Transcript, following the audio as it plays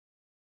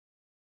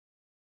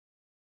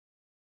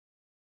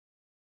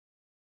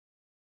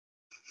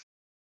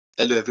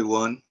Hello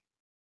everyone,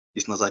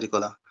 it's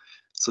Nazarikola.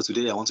 So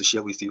today I want to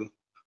share with you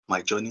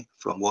my journey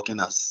from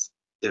working as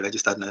a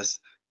registered nurse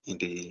in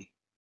the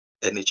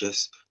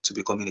NHS to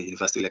becoming a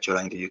university lecturer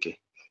in the UK.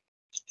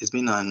 It's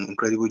been an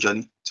incredible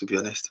journey, to be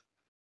honest.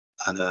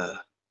 And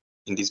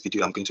in this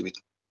video, I'm going to be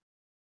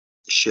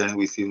sharing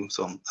with you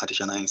some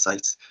additional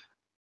insights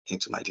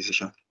into my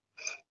decision.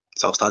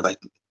 So I'll start by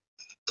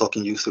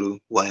talking you through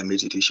why I made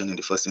the decision in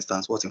the first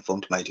instance, what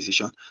informed my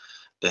decision.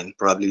 Then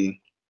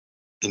probably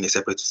in a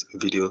separate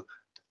video,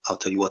 I'll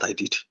tell you what I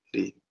did,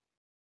 the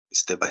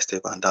step by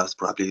step, and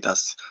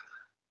that's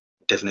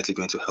definitely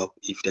going to help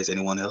if there's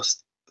anyone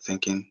else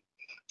thinking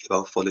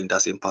about following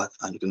that same path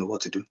and you don't know what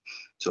to do.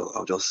 So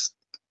I'll just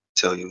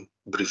tell you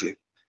briefly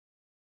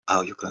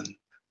how you can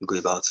go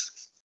about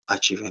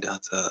achieving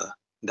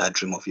that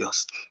dream of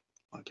yours.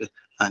 Okay,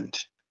 and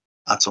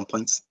at some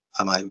point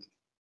I might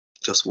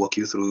just walk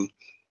you through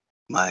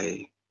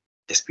my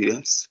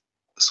experience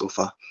so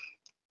far,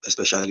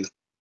 especially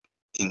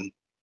in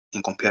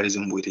in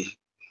comparison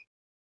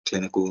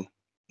clinical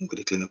with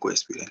the clinical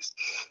experience.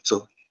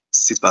 So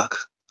sit back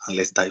and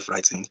let's dive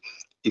right in.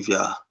 If you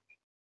are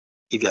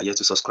yet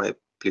to subscribe,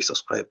 please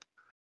subscribe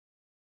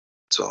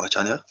to our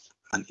channel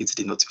and hit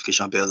the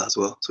notification bell as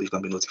well so you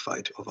can be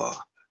notified of our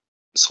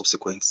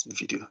subsequent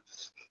video.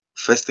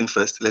 First thing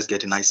first, let's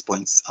get the nice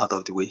points out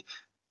of the way.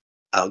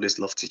 I always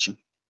love teaching.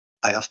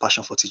 I have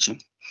passion for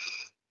teaching.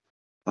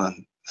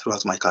 And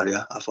throughout my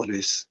career, I've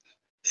always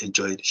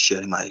enjoyed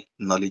sharing my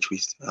knowledge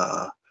with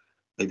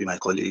maybe my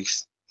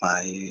colleagues,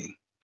 my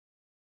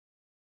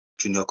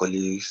junior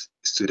colleagues,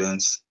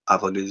 students.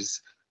 I've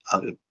always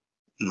have a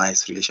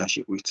nice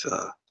relationship with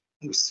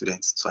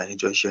students. So I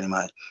enjoy sharing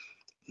my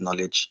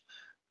knowledge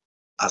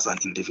as an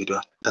individual.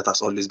 That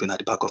has always been at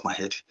the back of my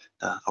head.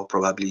 I'll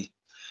probably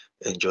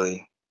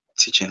enjoy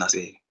teaching as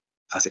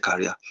a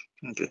career.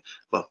 Okay,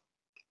 but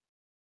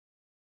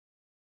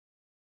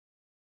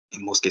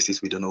in most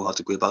cases we don't know how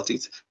to go about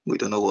it. We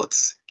don't know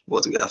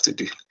what we have to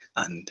do,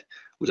 and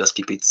we just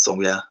keep it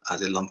somewhere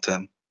as a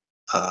long-term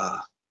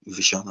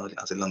vision or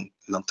as a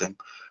long-term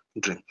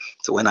dream.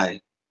 So when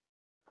I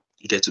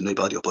get to know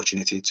about the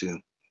opportunity to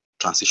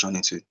transition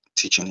into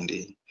teaching in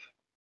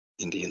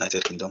the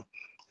United Kingdom,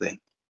 then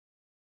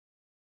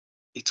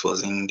it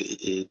wasn't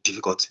a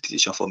difficult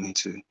decision for me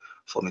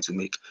to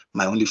make.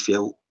 My only fear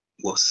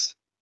was,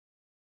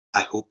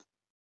 I hope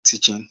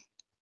teaching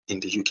in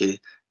the UK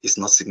is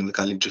not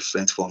significantly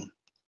different from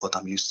what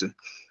I'm used to.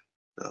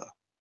 Uh,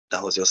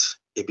 that was just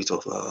a bit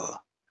of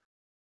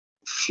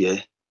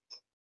fear,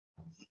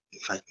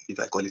 if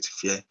I call it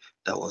fear,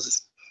 that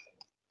was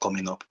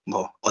coming up.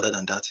 But other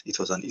than that, it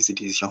was an easy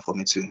decision for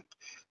me to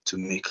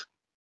make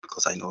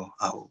because I know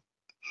how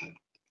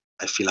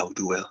I feel I will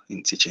do well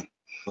in teaching.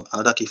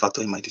 Another key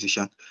factor in my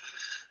decision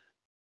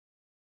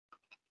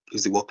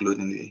is the workload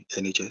in the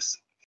NHS.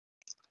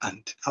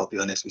 And I'll be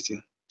honest with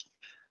you.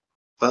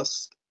 Well,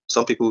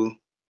 some people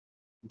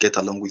get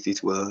along with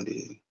it well,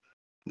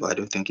 but I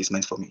don't think it's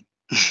meant for me.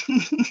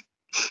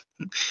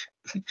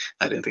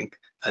 I don't think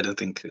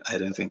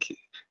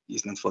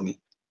it's meant for me.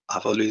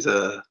 I've always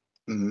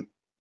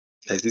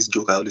there's this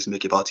joke I always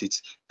make about it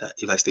that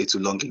if I stay too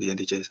long in the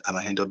NHS, I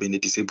might end up being a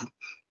disabled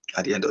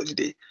at the end of the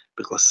day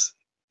because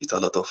it's a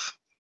lot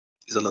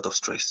of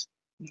stress.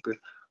 Okay?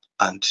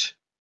 And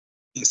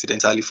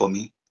incidentally for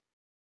me,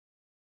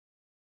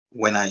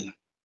 when I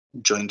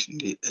joined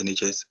the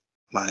NHS,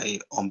 my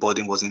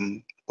onboarding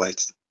wasn't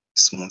quite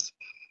smooth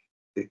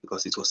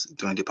because it was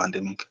during the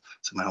pandemic.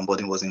 So my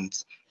onboarding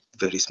wasn't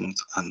very smooth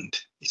and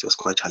it was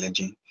quite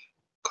challenging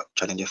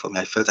for me.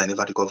 I felt I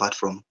never recovered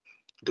from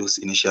those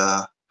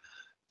initial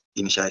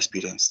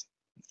experience,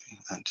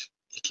 and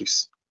it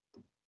keeps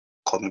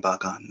coming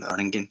back and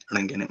ringing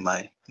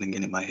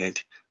in my head.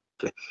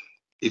 Okay.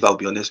 If I'll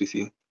be honest with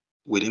you,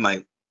 within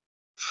my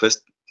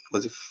first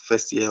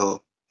year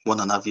or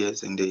 1.5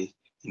 years in the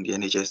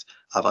NHS,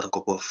 I've had a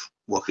couple of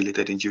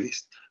work-related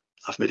injuries.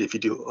 I've made a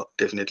video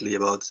definitely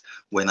about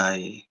when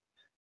I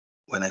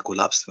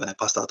collapsed, when I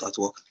passed out at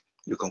work.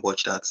 You can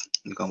watch that.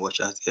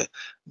 Yeah.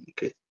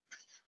 Okay.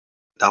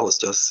 That was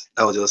just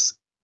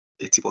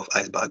a tip of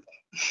iceberg.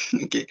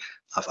 Okay.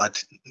 I've had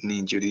knee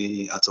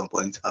injury at some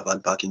point. I've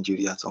had back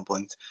injury at some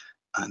point,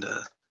 and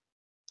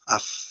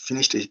I've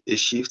finished a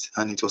shift,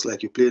 and it was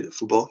like you play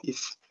football.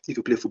 If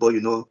you play football,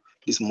 you know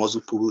this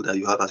muscle pull that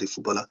you have as a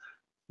footballer.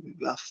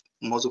 You have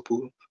muscle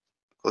pull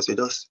because you're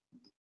just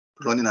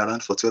running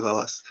around for 12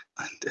 hours,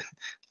 and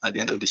at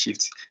the end of the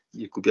shift,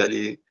 you could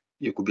barely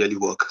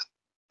walk.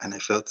 And I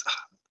felt,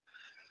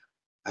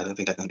 I don't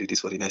think I can do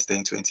this for the next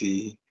 10,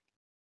 20,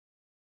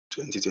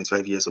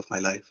 25 years of my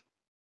life.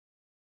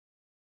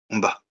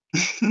 Mba.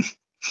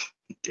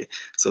 Okay,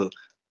 so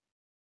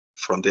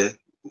from there,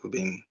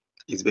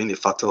 it's been a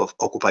factor of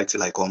occupy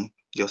till I come.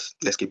 Just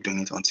let's keep doing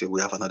it until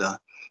we have another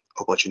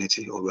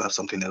opportunity or we have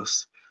something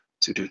else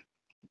to do.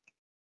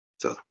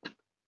 So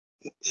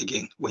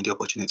again, when the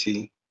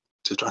opportunity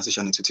to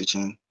transition into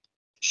teaching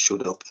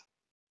showed up,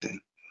 then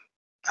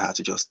I had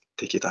to just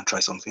take it and try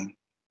something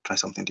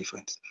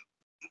different.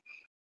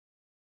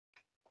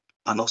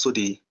 And also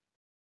the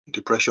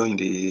the pressure in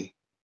the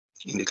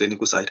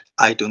clinical side,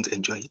 I don't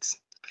enjoy it.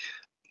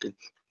 Okay.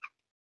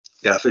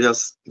 There are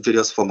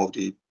various form of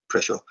the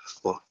pressure,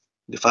 but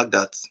the fact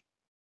that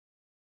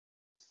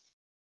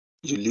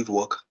you leave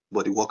work,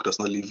 but the work does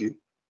not leave you,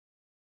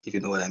 if you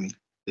know what I mean.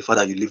 The fact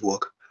that you leave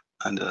work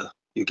and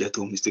you get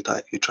home, you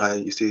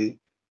still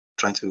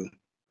trying to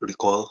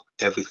recall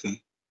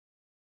everything.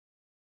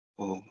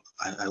 Oh,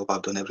 I hope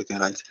I've done everything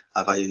right.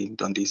 Have I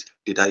done this?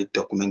 Did I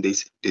document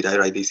this? Did I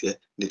write this here?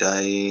 Did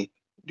I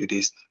do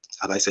this?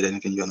 Have I said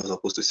anything you're not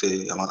supposed to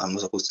say? I'm not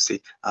supposed to say.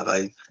 Have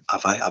I?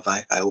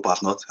 I hope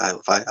I've not. I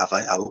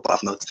hope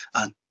I've not.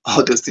 And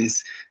all those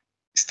things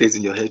stays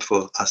in your head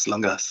for as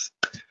long as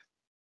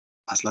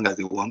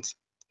they want,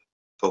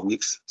 for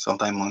weeks,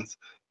 sometimes months.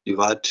 You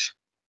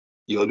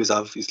always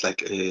have, it's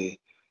like a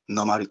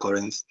normal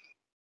recurrence.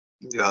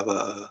 You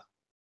have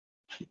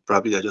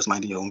probably you're just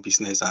minding your own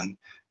business, and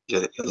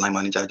your line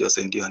manager just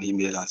send you an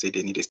email and say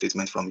they need a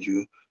statement from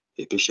you,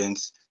 a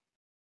patient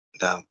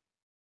that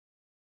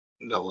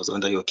was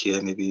under your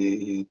care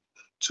maybe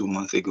 2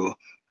 months ago.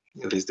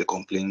 You raised the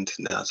complaint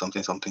that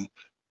something.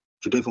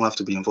 You don't even have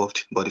to be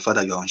involved, but the fact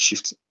that you're on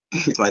shift,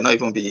 it might not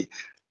even be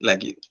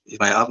like it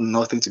might have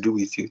nothing to do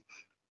with you,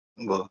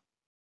 but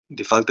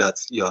the fact that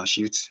you're on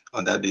shift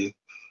on that day,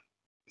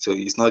 so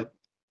you're not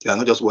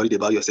just worried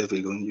about yourself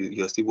alone.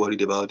 You're still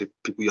worried about the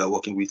people you are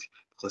working with,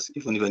 because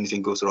even if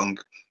anything goes wrong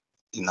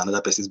in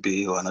another person's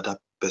bay or another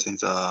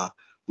person's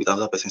with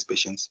another person's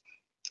patients,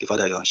 the fact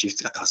that you're on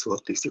shift as well,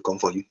 they still come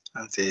for you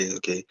and say,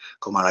 okay,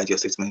 come and write your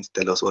statement,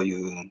 tell us what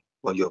you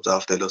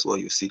observe, tell us what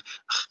you see.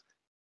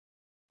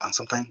 And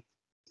sometimes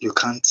you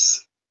can't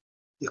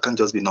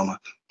just be normal.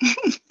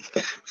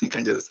 you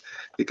can just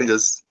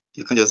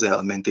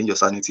maintain your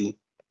sanity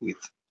with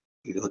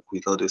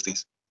with all those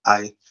things.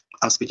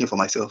 I'm speaking for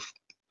myself.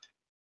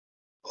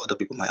 Other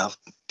people might have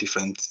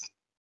different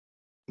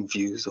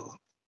views, or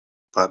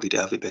probably they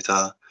have a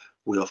better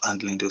way of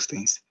handling those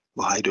things,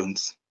 but I don't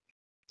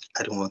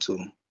want to.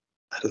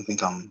 I don't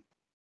think I'm.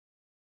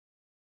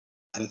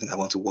 I don't think I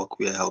want to work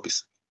where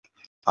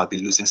I'll be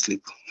losing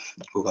sleep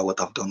over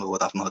what I've done or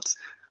what I've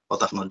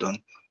not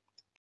done,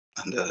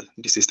 and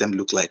the system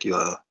looks like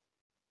you're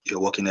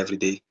working every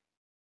day,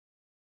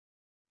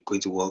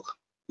 going to work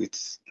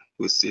with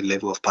a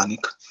level of panic.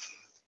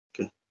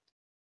 Okay,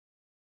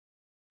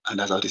 and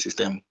that's how the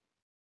system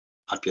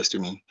appears to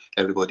me.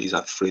 Everybody is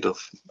afraid of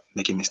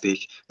making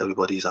mistake.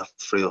 Everybody is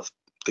afraid of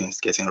things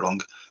getting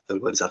wrong.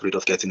 Everybody's afraid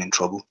of getting in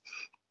trouble.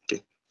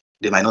 Okay,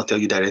 they might not tell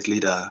you directly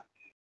that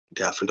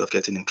they're afraid of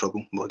getting in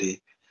trouble, but this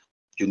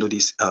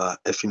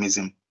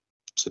euphemism,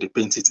 so they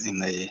paint it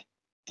in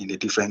a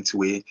different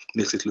way,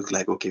 makes it look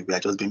like, okay, we are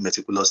just being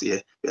meticulous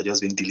here, we are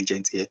just being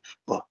diligent here.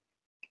 But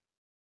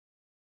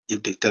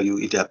if they tell you,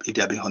 if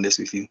they are being honest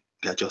with you,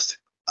 they are just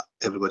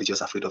everybody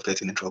just afraid of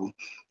getting in trouble.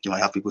 You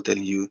might have people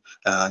telling you,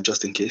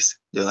 just in case,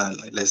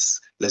 let's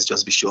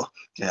just be sure,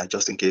 yeah,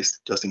 just in case,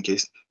 let's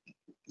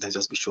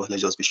just be sure,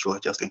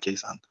 just in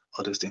case, and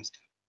all those things.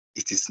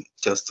 It is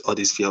just all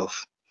this fear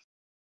of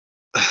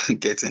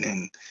getting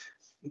in,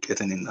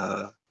 getting in,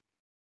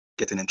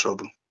 getting in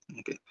trouble.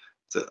 Okay,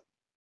 so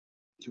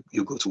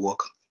you go to work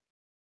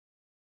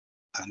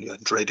and you're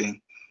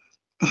dreading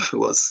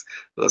what's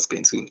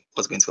going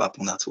to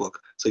happen at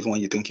work. So even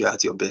when you think you're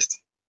at your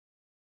best,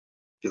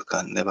 you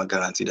can never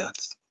guarantee that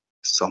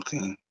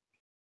something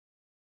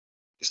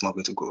is not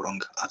going to go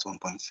wrong at one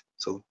point.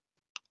 So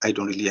I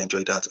don't really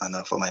enjoy that,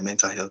 and for my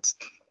mental health,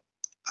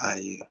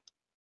 I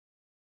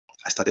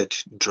started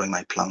drawing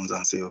my plans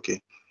and say,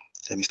 okay,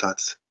 let me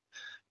start.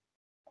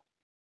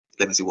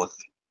 Let me see what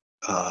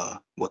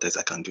else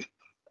I can do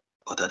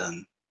other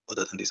than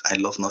this. I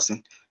love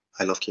nursing.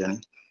 I love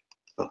caring.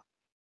 But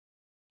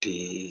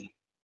the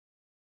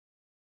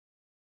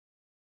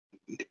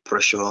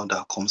pressure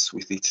that comes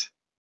with it,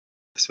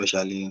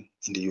 especially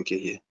in the UK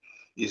here,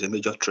 is a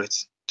major threat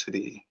to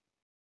the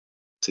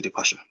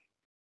passion.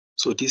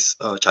 So these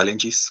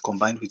challenges,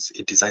 combined with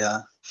a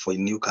desire for a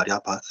new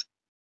career path,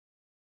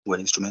 were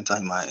instrumental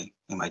in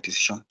my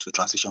decision to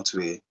transition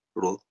to a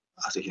role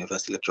as a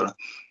university lecturer.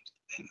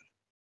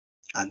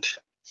 And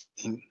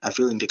I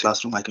feel in the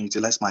classroom I can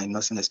utilize my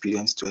nursing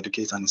experience to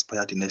educate and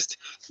inspire the next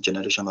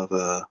generation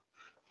of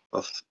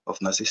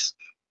nurses.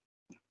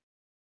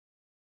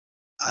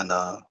 And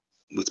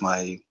with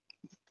my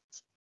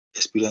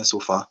experience so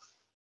far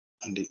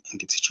in the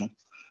teaching,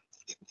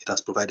 it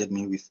has provided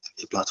me with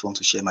a platform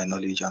to share my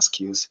knowledge and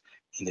skills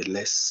in a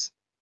less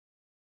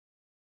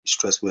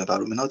stressful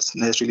environment. Not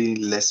necessarily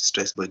less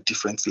stress, but a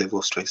different level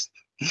of stress.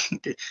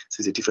 Okay, so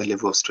it's a different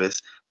level of stress,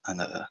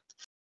 and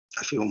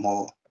I feel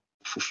more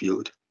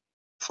fulfilled.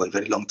 For a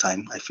very long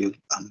time, I feel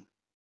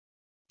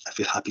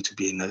happy to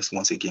be a nurse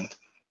once again.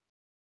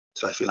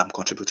 So I feel I'm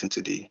contributing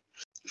to the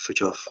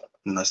future of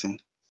nursing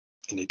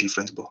in a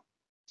different but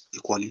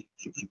equally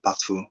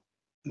impactful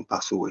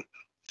way.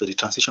 So the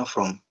transition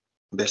from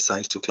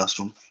bedside to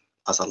classroom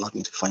has allowed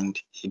me to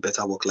find a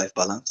better work-life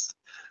balance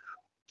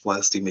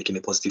while still making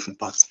a positive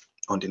impact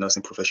on the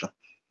nursing profession.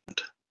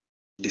 And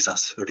this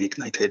has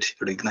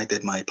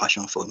reignited my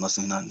passion for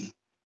nursing, and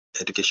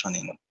education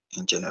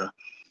in general.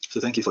 So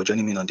thank you for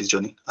joining me on this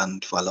journey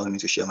and for allowing me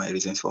to share my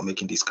reasons for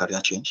making this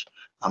career change.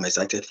 I'm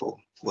excited for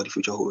what the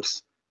future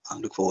holds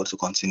and look forward to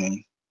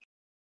continuing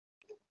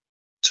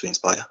to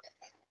inspire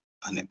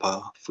and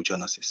empower future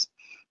nurses.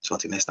 So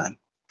until next time,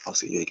 I'll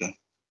see you again.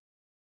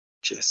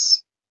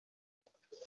 Cheers.